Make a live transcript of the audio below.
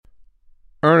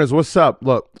Ernest, what's up?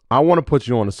 Look, I want to put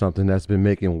you on to something that's been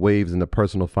making waves in the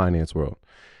personal finance world.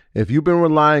 If you've been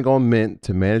relying on Mint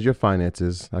to manage your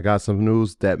finances, I got some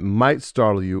news that might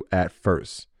startle you at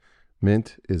first.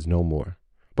 Mint is no more.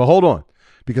 But hold on,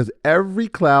 because every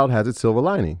cloud has its silver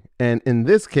lining. And in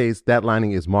this case, that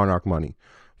lining is Monarch Money.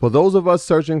 For those of us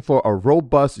searching for a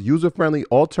robust, user-friendly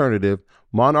alternative,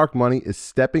 Monarch Money is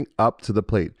stepping up to the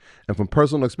plate. And from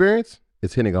personal experience,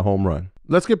 it's hitting a home run.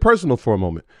 Let's get personal for a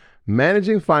moment.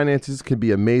 Managing finances can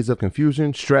be a maze of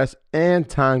confusion, stress, and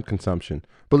time consumption.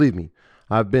 Believe me,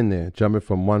 I've been there, jumping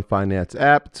from one finance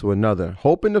app to another,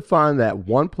 hoping to find that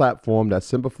one platform that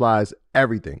simplifies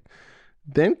everything.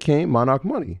 Then came Monarch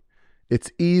Money.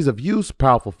 Its ease of use,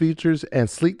 powerful features, and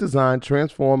sleek design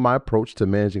transformed my approach to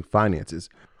managing finances.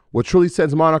 What truly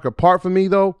sets Monarch apart for me,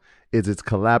 though, is its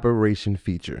collaboration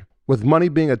feature. With money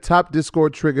being a top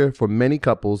Discord trigger for many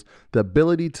couples, the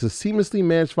ability to seamlessly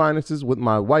manage finances with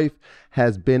my wife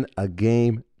has been a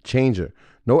game changer.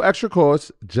 No extra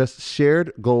costs, just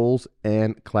shared goals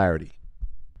and clarity.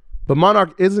 But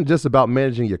Monarch isn't just about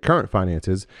managing your current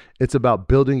finances, it's about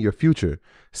building your future.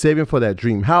 Saving for that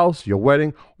dream house, your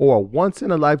wedding, or a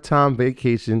once-in-a-lifetime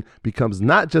vacation becomes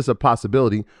not just a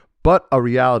possibility, but a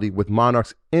reality with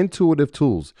Monarch's intuitive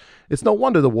tools. It's no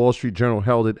wonder the Wall Street Journal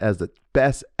held it as the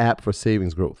best app for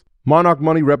savings growth. Monarch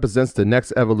Money represents the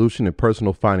next evolution in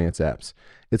personal finance apps.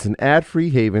 It's an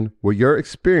ad-free haven where your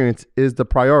experience is the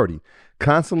priority,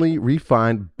 constantly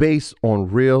refined based on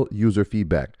real user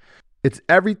feedback. It's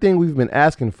everything we've been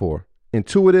asking for: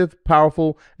 intuitive,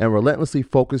 powerful, and relentlessly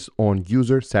focused on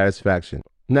user satisfaction.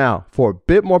 Now, for a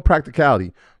bit more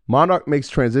practicality, Monarch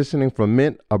makes transitioning from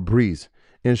Mint a breeze,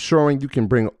 ensuring you can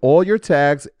bring all your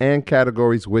tags and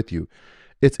categories with you.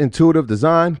 Its intuitive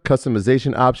design,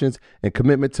 customization options, and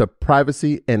commitment to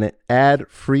privacy and an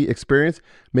ad-free experience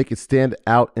make it stand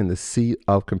out in the sea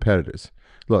of competitors.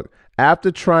 Look,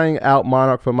 after trying out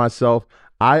Monarch for myself,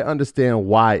 I understand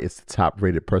why it's the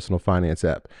top-rated personal finance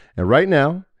app. And right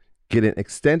now, get an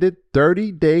extended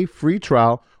 30-day free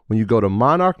trial when you go to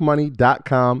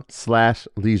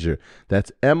monarchmoney.com/leisure.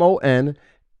 That's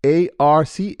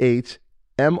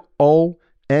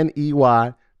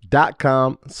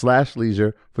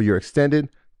monarchmoney.com/leisure for your extended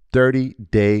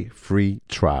 30-day free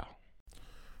trial.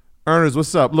 Earners,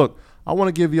 what's up? Look, I want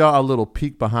to give y'all a little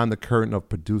peek behind the curtain of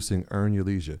producing Earn Your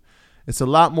Leisure. It's a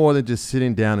lot more than just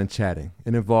sitting down and chatting.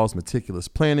 It involves meticulous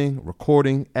planning,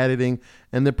 recording, editing,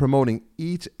 and then promoting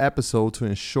each episode to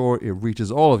ensure it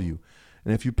reaches all of you.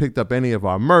 And if you picked up any of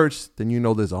our merch, then you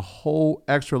know there's a whole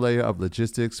extra layer of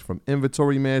logistics, from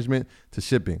inventory management to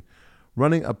shipping.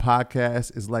 Running a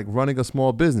podcast is like running a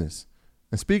small business.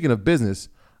 And speaking of business,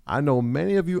 I know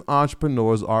many of you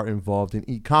entrepreneurs are involved in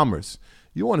e-commerce.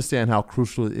 You understand how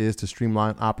crucial it is to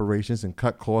streamline operations and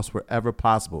cut costs wherever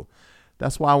possible.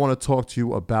 That's why I want to talk to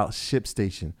you about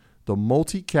ShipStation, the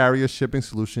multi-carrier shipping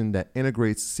solution that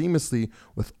integrates seamlessly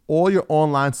with all your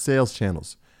online sales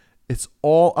channels. It's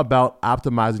all about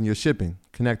optimizing your shipping,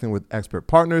 connecting with expert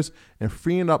partners, and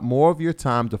freeing up more of your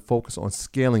time to focus on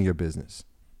scaling your business.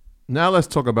 Now let's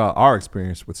talk about our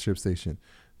experience with ShipStation.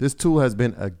 This tool has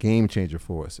been a game changer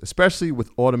for us, especially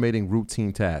with automating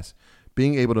routine tasks.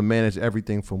 Being able to manage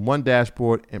everything from one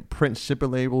dashboard and print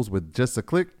shipping labels with just a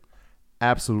click,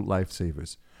 absolute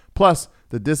lifesavers. Plus,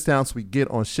 the discounts we get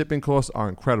on shipping costs are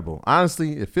incredible.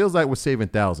 Honestly, it feels like we're saving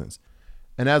thousands.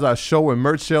 And as our show and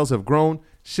merch sales have grown,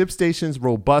 ShipStation's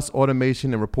robust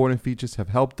automation and reporting features have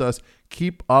helped us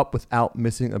keep up without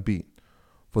missing a beat.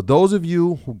 For those of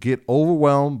you who get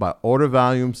overwhelmed by order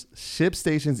volumes,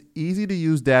 ShipStation's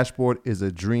easy-to-use dashboard is a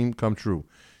dream come true.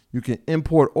 You can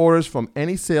import orders from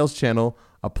any sales channel,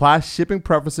 apply shipping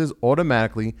preferences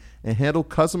automatically, and handle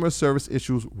customer service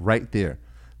issues right there.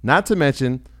 Not to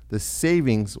mention the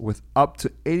savings with up to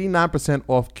 89%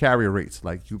 off carrier rates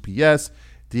like UPS,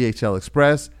 DHL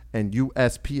Express, and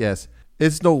USPS.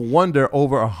 It's no wonder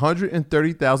over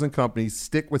 130,000 companies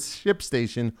stick with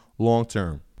ShipStation long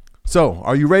term. So,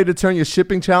 are you ready to turn your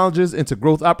shipping challenges into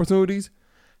growth opportunities?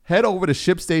 Head over to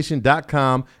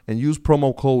ShipStation.com and use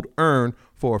promo code EARN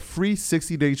for a free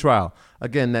 60-day trial.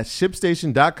 Again, that's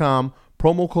ShipStation.com,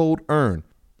 promo code EARN.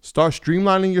 Start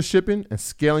streamlining your shipping and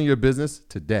scaling your business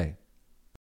today.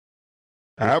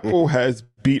 Apple has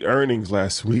beat earnings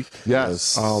last week.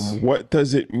 Yes. What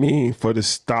does it mean for the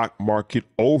stock market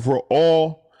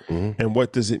overall? And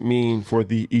what does it mean for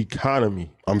the economy?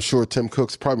 I'm sure Tim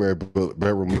Cook's primary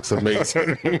bedroom looks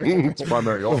amazing. It's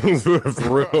primary office. For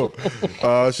real.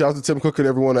 Shout out to Tim Cook and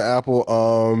everyone at Apple.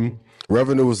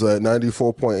 Revenue was at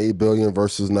 94.8 billion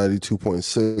versus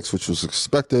 92.6, which was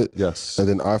expected. Yes. And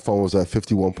then iPhone was at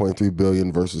 51.3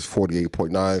 billion versus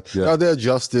 48.9. Yeah. Now they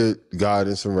adjusted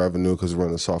guidance and revenue because we're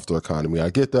in a softer economy. I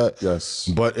get that.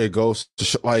 Yes. But it goes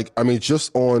to like, I mean,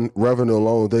 just on revenue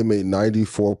alone, they made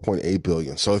 94.8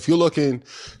 billion. So if you're looking,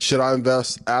 should I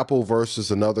invest Apple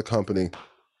versus another company?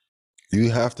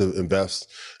 You have to invest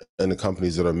in the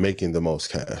companies that are making the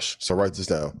most cash. So write this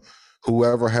down.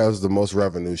 Whoever has the most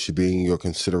revenue should be in your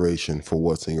consideration for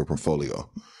what's in your portfolio.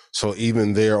 So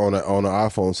even there on the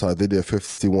iPhone side, they did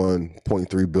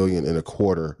 51.3 billion in a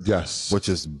quarter. Yes. Which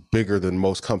is bigger than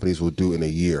most companies will do in a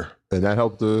year. And that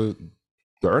helped the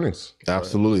earnings.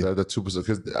 Absolutely. Right? The 2%.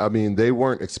 Because, I mean, they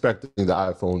weren't expecting the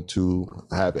iPhone to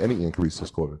have any increase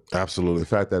this quarter. Absolutely. The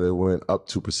fact that it went up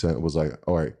 2% was like,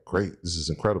 all right, great. This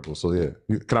is incredible. So, yeah.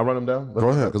 Can I run them down? Go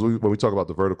ahead. Because when we talk about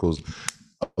the verticals,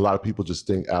 a lot of people just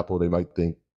think Apple, they might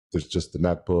think there's just the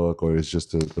MacBook or it's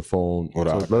just the phone. Or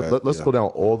the so iPad, let's go down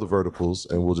all the verticals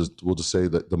and we'll just say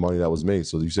that the money that was made.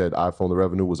 So you said iPhone, the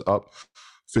revenue was up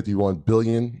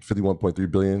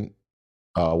 51.3 billion.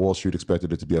 Wall Street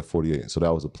expected it to be at 48, so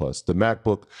that was a plus. The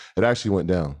MacBook, it actually went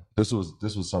down. This was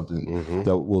something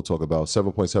that we'll talk about.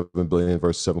 7.7 billion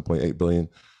versus 7.8 billion.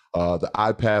 The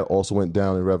iPad also went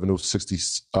down in revenue,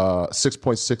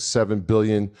 6.67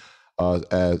 billion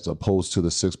as opposed to the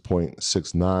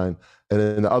 6.69. And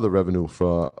then the other revenue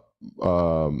for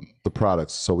the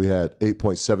products. So we had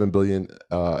 8.7 billion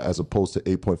as opposed to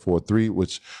 8.43,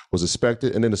 which was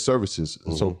expected. And then the services.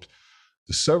 So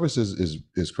the services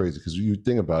is crazy because you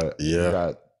think about it. Yeah. You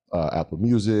got Apple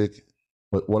Music,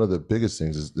 but one of the biggest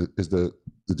things is the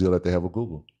deal that they have with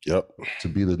Google. Yep. To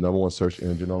be the number one search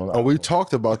engine on. Oh, we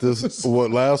talked about this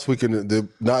last week in the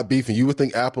not beefing. You would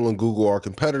think Apple and Google are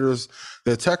competitors.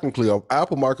 They're technically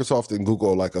Apple, Microsoft, and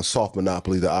Google are like a soft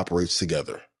monopoly that operates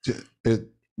together.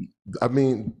 I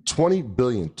mean,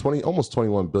 almost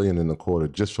 21 billion in the quarter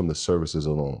just from the services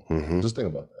alone. Just think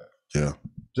about that. Yeah.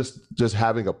 Just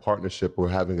having a partnership or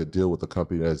having a deal with a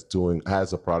company has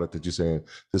a product that you're saying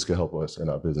this can help us in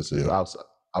our businesses. Yeah.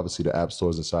 Obviously, the app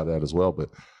stores inside of that as well, but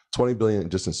 20 billion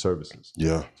just in services.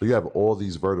 Yeah. So you have all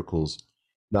these verticals.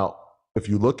 Now, if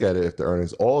you look at it, if the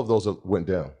earnings, all of those went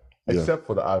down, except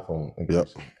for the iPhone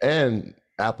increase. Yep. And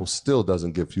Apple still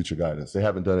doesn't give future guidance. They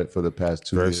haven't done it for the past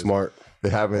 2 years. Very smart. They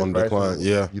haven't. On decline.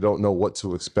 Yeah. You don't know what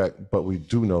to expect, but we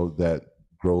do know that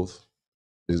growth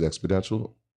is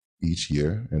exponential each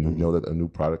year, and we know that a new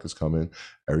product is coming.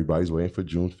 Everybody's waiting for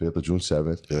June 5th or June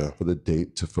 7th for the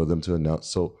date for them to announce.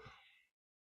 So,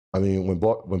 I mean, when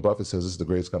Buffett says this is the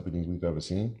greatest company we've ever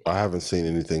seen, I haven't seen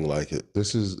anything like it.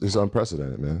 It's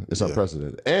unprecedented, man. It's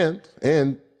unprecedented, and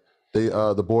they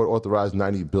the board authorized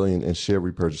 90 billion in share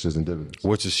repurchases and dividends,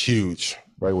 which is huge.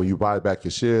 Right, when you buy back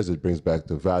your shares, it brings back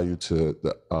the value to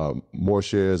the more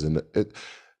shares, and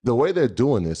the way they're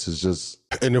doing this is just.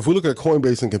 And if we look at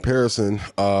Coinbase in comparison,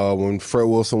 when Fred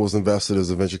Wilson was invested as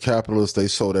a venture capitalist, they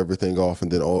sold everything off,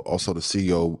 and then also the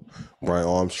CEO, Brian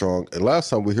Armstrong. And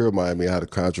last time we heard Miami had a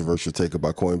controversial take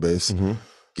about Coinbase. A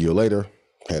year later,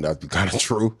 and that'd be kind of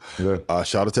true. Yeah.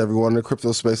 Shout out to everyone in the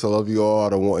crypto space. I love you all.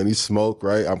 I don't want any smoke,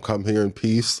 right? I'm come here in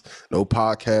peace. No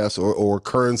podcasts or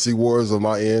currency wars on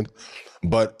my end.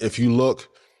 But if you look,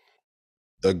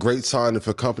 a great sign if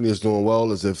a company is doing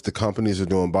well is if the companies are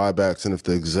doing buybacks and if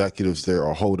the executives there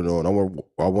are holding on. I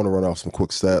want to run off some quick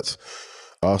stats.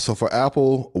 So for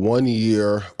Apple, 1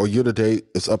 year or year to date,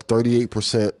 it's up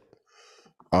 38%.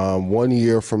 1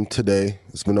 year from today,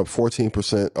 it's been up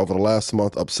 14%. Over the last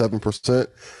month, up 7%.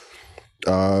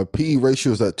 PE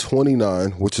ratio is at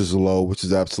 29, which is low, which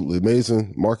is absolutely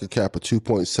amazing. Market cap of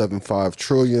 2.75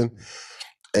 trillion.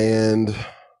 And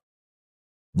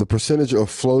the percentage of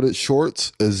floated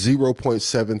shorts is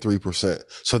 0.73%.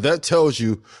 So that tells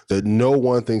you that no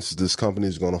one thinks this company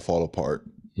is going to fall apart.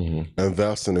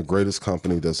 Invest in the greatest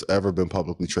company that's ever been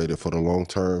publicly traded for the long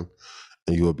term,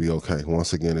 and you will be okay.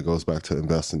 Once again, it goes back to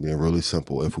investing being really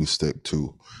simple if we stick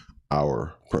to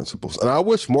our principles. And I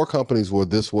wish more companies were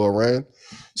this well ran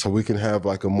so we can have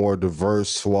like a more diverse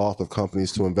swath of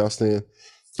companies to invest in.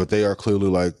 But they are clearly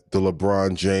like the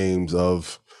LeBron James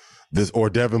of this, or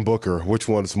Devin Booker, which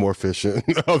one is more efficient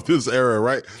of this era,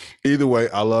 right? Either way,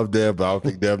 I love Dev, but I don't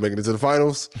think Dev making it to the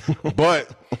finals.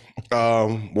 But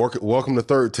welcome to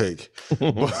Third Take.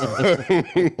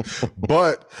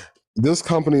 But this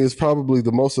company is probably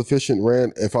the most efficient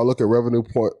ran. If I look at revenue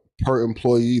per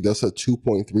employee, that's at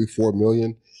 2.34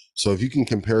 million. So if you can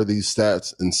compare these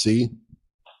stats and see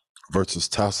versus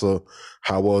Tesla,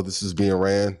 how well this is being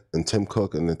ran, and Tim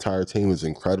Cook and the entire team is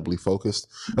incredibly focused.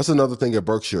 That's another thing at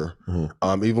Berkshire.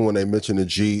 Even when they mention the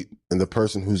G and the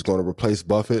person who's going to replace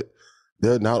Buffett,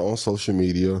 They're not on social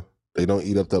media. They don't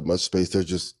eat up that much space. They're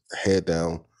just head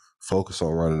down, focus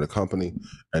on running the company,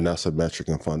 and that's a metric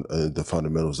and the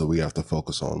fundamentals that we have to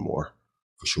focus on more,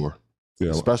 for sure.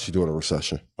 Yeah, especially during a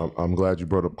recession. I'm glad you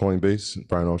brought up Coinbase.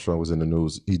 Brian Armstrong was in the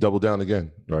news. He doubled down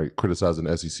again, right? Criticizing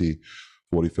the SEC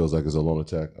for what he feels like is a loan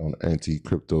attack on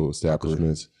anti-crypto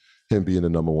establishments, him being the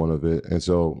number one of it. And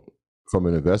so from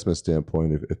an investment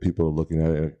standpoint, if people are looking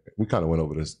at it, we kind of went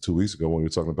over this 2 weeks ago when we were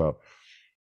talking about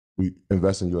we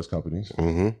invest in U.S. companies,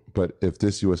 but if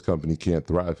this U.S. company can't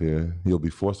thrive here, he'll be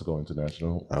forced to go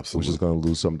international, which is going to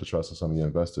lose some of the trust of some of your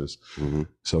investors.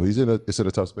 So it's in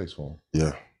a tough space for him.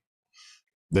 Yeah.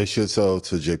 They should sell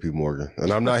to JP Morgan. And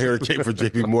I'm not here to cape for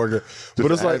JP Morgan.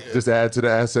 But it's like just add to the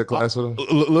asset class for them.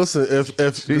 Listen, if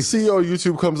the CEO of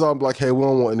YouTube comes out and be like, hey, we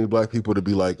don't want any black people to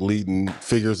be like leading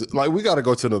figures, like we gotta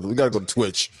go to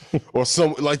Twitch or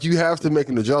some, like you have to make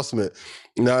an adjustment.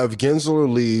 Now if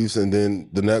Gensler leaves and then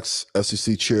the next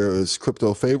SEC chair is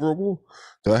crypto favorable,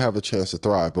 they'll have a chance to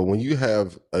thrive. But when you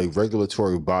have a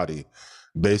regulatory body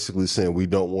basically saying we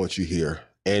don't want you here,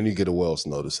 and you get a Wells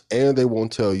notice, and they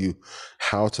won't tell you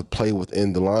how to play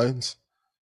within the lines,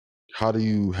 how do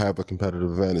you have a competitive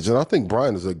advantage? And I think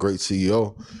Brian is a great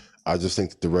CEO. I just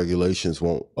think that the regulations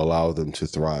won't allow them to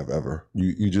thrive ever.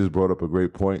 You just brought up a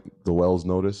great point, the Wells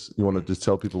notice. You want to just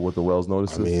tell people what the Wells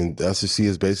notice is? I mean, the SEC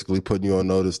is basically putting you on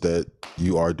notice that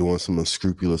you are doing some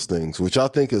unscrupulous things, which I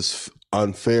think is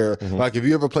unfair. Like if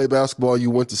you ever play basketball, you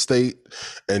went to state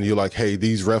and you're like, hey,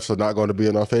 these refs are not going to be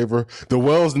in our favor. The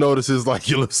Wells notice is like,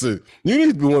 you listen, you need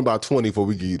to be winning by 20 before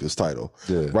we give you this title.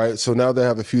 Right? So now they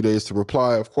have a few days to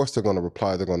reply. Of course they're going to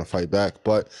reply. They're going to fight back.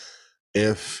 But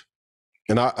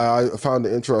and I found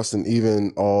it interesting,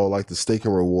 even all like the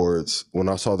staking rewards, when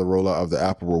I saw the rollout of the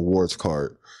Apple Rewards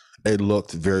card, it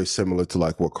looked very similar to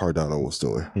like what Cardano was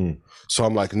doing. So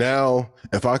I'm like, now,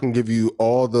 if I can give you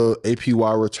all the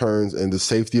APY returns and the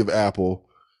safety of Apple,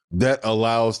 that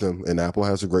allows them, and Apple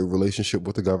has a great relationship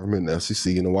with the government, the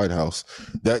SEC, and the White House,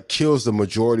 that kills the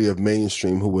majority of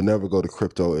mainstream who will never go to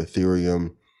crypto,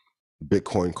 Ethereum,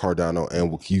 Bitcoin, Cardano,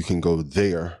 and you can go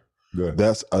there.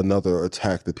 That's another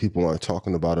attack that people aren't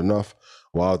talking about enough.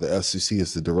 While the SEC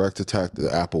is the direct attack,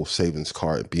 the Apple savings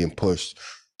card being pushed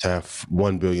to have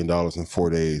 $1 billion in 4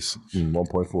 days.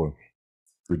 1.4.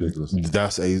 Ridiculous.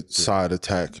 That's a side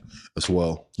attack as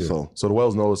well. So the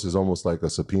Wells notice is almost like a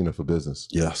subpoena for business.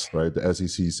 Yes. Right? The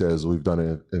SEC says we've done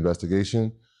an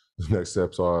investigation. The next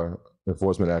steps are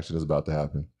enforcement action is about to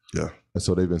happen. Yeah. And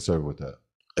so they've been served with that.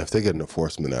 If they get an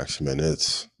enforcement action, man,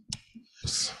 it's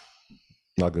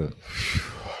not good.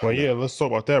 Well, yeah, let's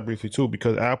talk about that briefly too,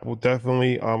 because Apple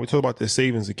definitely, we talked about their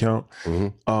savings account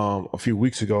a few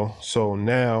weeks ago. So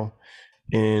now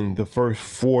in the first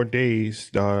 4 days,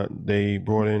 they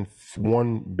brought in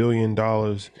 $1 billion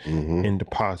in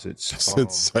deposits. It's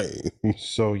insane.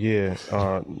 So yeah,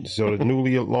 so the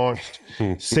newly launched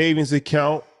savings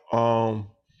account,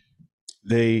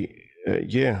 they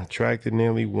attracted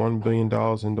nearly $1 billion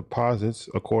in deposits,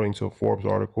 according to a Forbes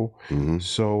article.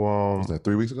 So was that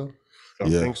 3 weeks ago? I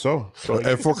think so.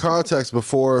 And for context,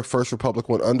 before First Republic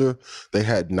went under, they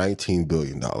had $19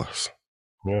 billion.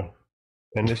 Yeah.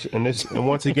 And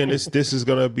once again, this is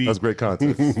gonna be that's great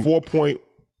content.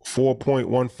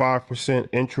 4.15%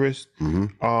 interest.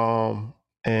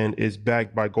 And it's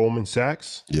backed by Goldman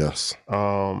Sachs. Yes.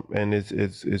 And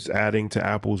it's adding to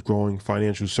Apple's growing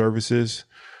financial services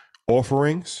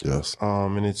offerings. Yes.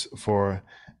 And it's for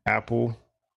Apple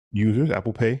users,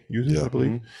 Apple Pay users, I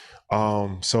believe.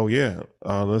 So yeah,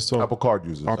 let's talk Apple Card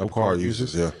users. Apple Card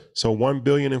users. Yeah. So 1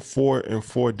 billion in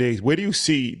 4 days. Where do you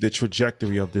see the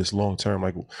trajectory of this long term?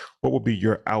 Like, what would be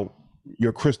your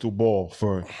crystal ball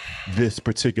for this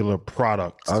particular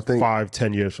product? I think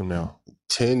 5-10 years from now.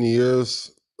 10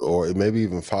 years, or maybe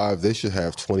even 5, they should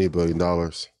have $20 billion.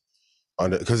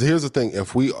 Because here's the thing: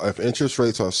 if interest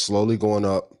rates are slowly going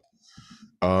up,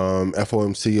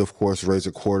 FOMC, of course, raised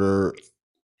a quarter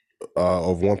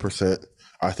of 1%.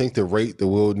 I think the rate that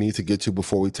we'll need to get to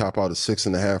before we top out is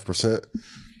 6.5%,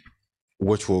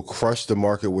 which will crush the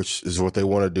market, which is what they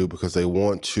want to do because they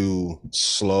want to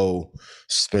slow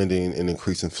spending and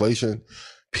increase inflation.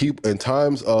 People, in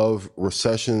times of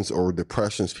recessions or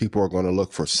depressions, people are going to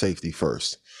look for safety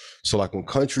first. So like when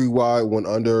Countrywide went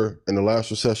under in the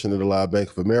last recession, it allowed Bank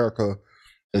of America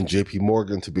and JP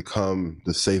Morgan to become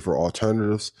the safer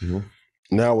alternatives.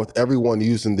 Now with everyone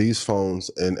using these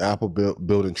phones and Apple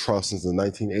building trust since the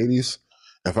 1980s,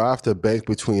 if I have to bank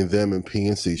between them and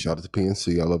PNC, shout out to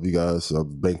PNC, I love you guys.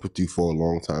 I've banked with you for a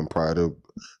long time prior to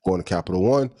going to Capital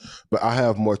One, but I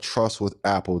have more trust with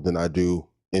Apple than I do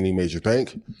any major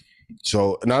bank.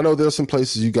 So, and I know there's some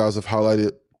places you guys have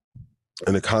highlighted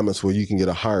in the comments where you can get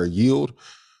a higher yield,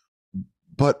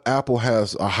 but Apple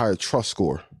has a higher trust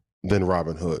score than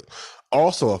Robinhood.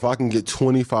 Also, if I can get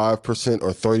 25%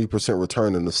 or 30%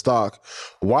 return in the stock,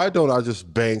 why don't I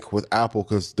just bank with Apple?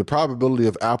 Because the probability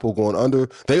of Apple going under,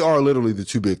 they are literally the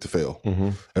too big to fail.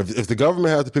 If the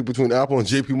government has to pick between Apple and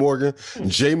JP Morgan,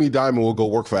 Jamie Dimon will go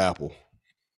work for Apple.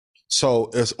 So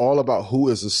it's all about who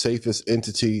is the safest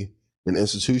entity and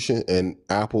institution, and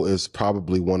Apple is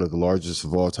probably one of the largest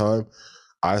of all time.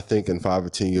 I think in 5 or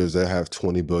 10 years, they have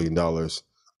 $20 billion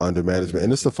under management.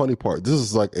 And it's the funny part. This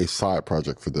is like a side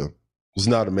project for them. It's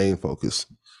not a main focus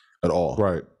at all.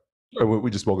 Right. And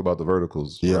we just spoke about the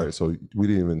verticals, right? So we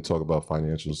didn't even talk about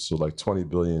financials. So like 20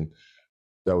 billion,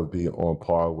 that would be on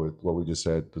par with what we just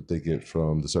said that they get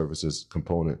from the services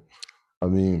component. I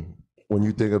mean, when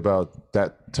you think about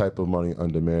that type of money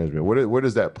under management, where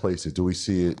does that place it? Do we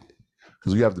see it?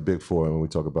 Because we have the big four when we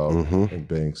talk about in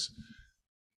banks.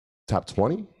 Top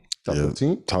 20? Top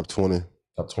 15? Top 20.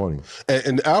 Top 20.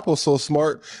 And Apple's so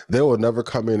smart, they will never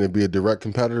come in and be a direct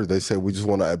competitor. They say, we just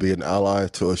want to be an ally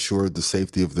to assure the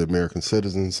safety of the American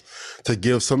citizens, to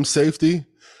give some safety.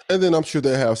 And then I'm sure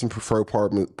they have some preferred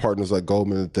partners like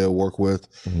Goldman that they'll work with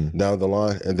down the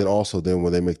line. And then also then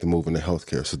when they make the move into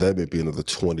healthcare. So that may be another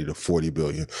 20 to 40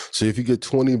 billion. So if you get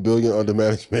 20 billion under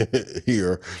management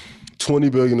here, 20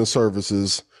 billion in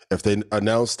services, if they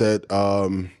announce that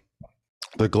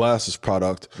the glasses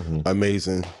product,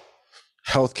 amazing.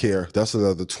 Healthcare, that's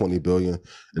another 20 billion.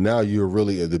 And now you're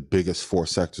really in the biggest 4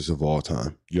 sectors of all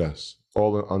time. Yes.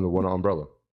 All under one umbrella.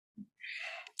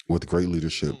 With great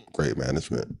leadership, great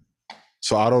management.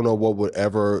 So I don't know what would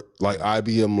ever, like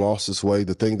IBM lost its way.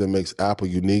 The thing that makes Apple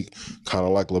unique, kind of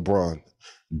like LeBron,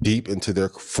 deep into their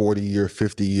 40-year,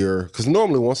 50-year, because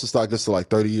normally once the stock gets to like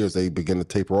 30 years, they begin to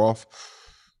taper off.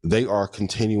 They are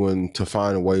continuing to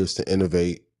find ways to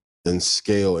innovate and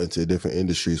scale into different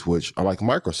industries, which like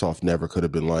Microsoft never could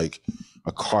have been like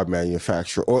a car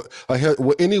manufacturer. Or like,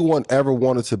 would anyone ever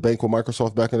wanted to bank with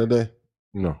Microsoft back in the day?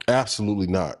 No, absolutely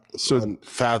not. So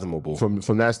unfathomable. From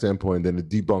that standpoint, then it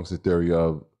debunks the theory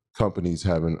of companies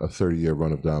having a 30-year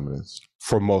run of dominance.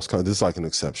 For most companies, this is like an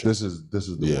exception. This is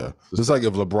the one. This is like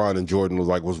if LeBron and Jordan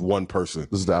was one person.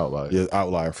 This is the outlier. Yeah,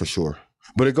 outlier for sure.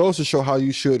 But it goes to show how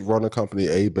you should run a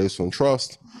company, based on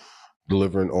trust,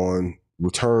 delivering on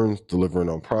returns, delivering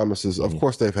on promises. Of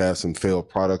course, they've had some failed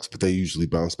products, but they usually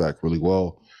bounce back really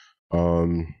well.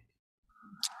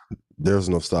 There's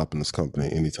no stopping this company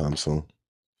anytime soon.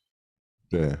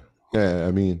 Yeah. I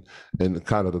mean, and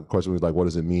kind of the question was like, what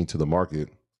does it mean to the market?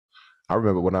 I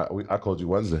remember when I called you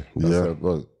Wednesday. I said,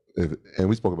 look, and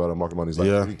we spoke about it on Market Mondays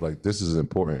last week. Like, this is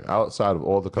important. Outside of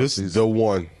all the companies, this is the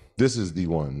one. This is the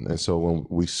one. And so when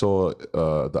we saw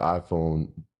the iPhone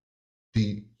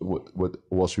beat what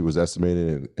Wall Street was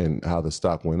estimating and how the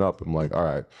stock went up, I'm like, all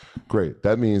right, great.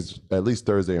 That means at least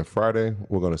Thursday and Friday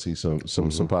we're going to see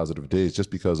some positive days,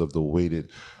 just because of the weighted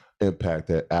impact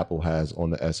that Apple has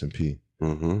on the S&P.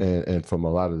 And from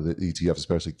a lot of the ETFs,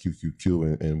 especially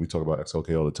QQQ, and we talk about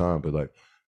XLK all the time, but like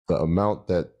the amount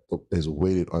that is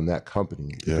weighted on that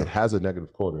company, it has a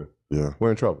negative quarter. We're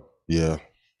in trouble.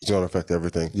 It's going to affect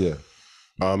everything.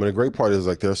 And the great part is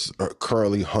like they're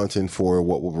currently hunting for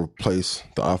what will replace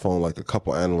the iPhone. Like a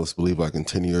couple analysts believe like in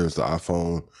 10 years, the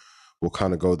iPhone will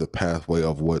kind of go the pathway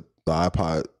of what the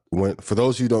iPod went. For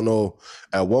those of you who don't know,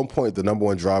 at one point, the number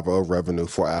one driver of revenue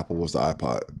for Apple was the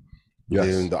iPod.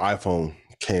 Then the iPhone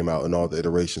came out and all the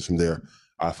iterations from there.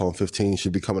 iPhone 15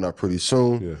 should be coming out pretty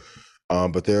soon.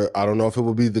 But I don't know if it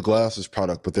will be the glasses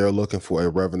product, but they're looking for a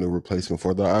revenue replacement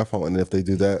for the iPhone. And if they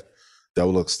do that, that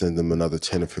will extend them another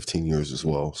 10 or 15 years as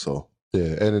well. So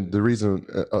and the reason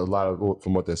a lot of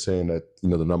from what they're saying that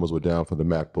the numbers were down for the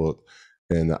MacBook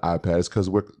and the iPad is because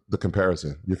the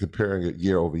comparison. You're comparing it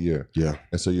year over year.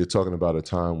 And so you're talking about a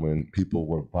time when people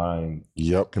were buying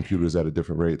computers at a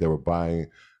different rate. They were buying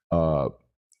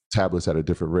tablets at a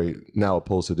different rate now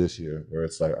opposed to this year, where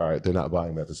it's like, all right, they're not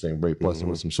buying them at the same rate. Plus there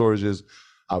were some shortages.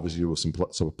 Obviously, there was some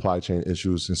supply chain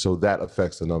issues, and so that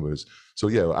affects the numbers.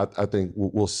 So I think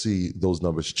we'll see those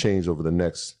numbers change over the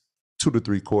next 2 to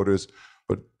 3 quarters.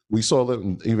 But we saw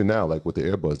it even now, like with the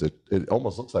earbuds, it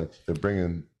almost looks like they're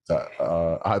bringing the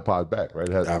iPod back, right?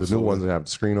 It has the new ones that have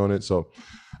the screen on it. So,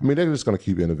 I mean, they're just going to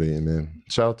keep innovating, man.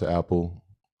 Shout out to Apple.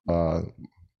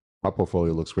 My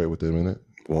portfolio looks great with them in it.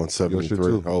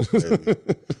 173. Oh, baby.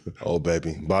 Oh,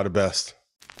 baby. Buy the best.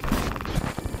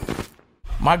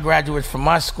 My graduates from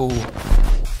my school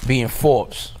being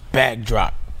Forbes, bag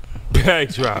drop.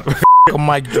 Bag drop. A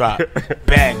mic drop.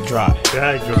 Bag drop.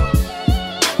 Bag drop.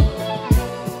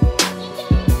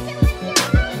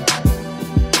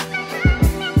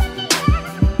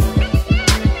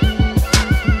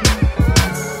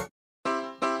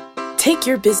 Take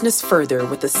your business further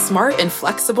with the smart and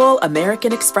flexible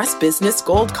American Express Business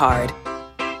Gold Card.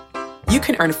 You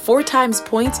can earn 4 times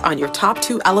points on your top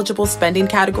 2 eligible spending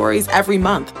categories every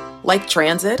month, like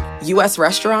transit, U.S.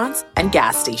 restaurants, and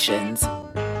gas stations.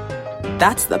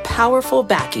 That's the powerful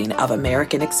backing of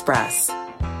American Express.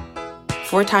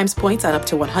 4 times points on up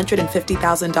to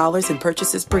 $150,000 in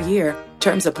purchases per year.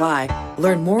 Terms apply.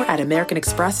 Learn more at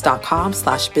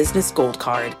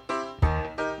americanexpress.com/businessgoldcard.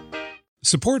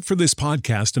 Support for this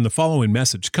podcast and the following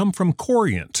message come from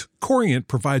Corient. Corient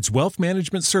provides wealth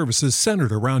management services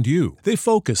centered around you. They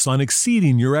focus on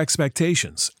exceeding your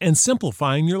expectations and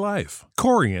simplifying your life.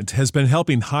 Corient has been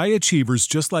helping high achievers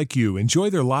just like you enjoy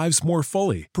their lives more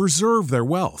fully, preserve their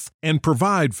wealth, and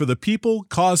provide for the people,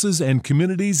 causes, and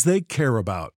communities they care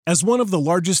about. As one of the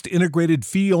largest integrated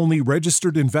fee-only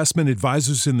registered investment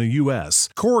advisors in the U.S.,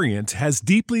 Corient has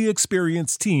deeply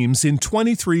experienced teams in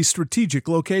 23 strategic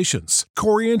locations.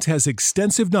 Corient has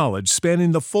extensive knowledge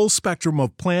spanning the full spectrum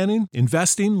of planning,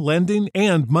 investing, lending,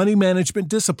 and money management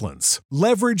disciplines.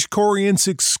 Leverage Corient's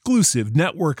exclusive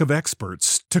network of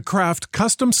experts to craft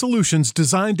custom solutions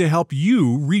designed to help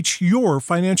you reach your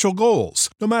financial goals,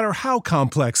 no matter how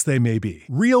complex they may be.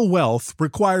 Real wealth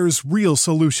requires real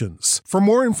solutions. For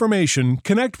more information,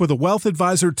 connect with a wealth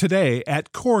advisor today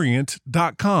at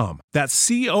Corient.com. That's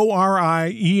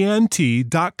Corient.com.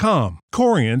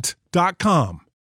 Corient.com.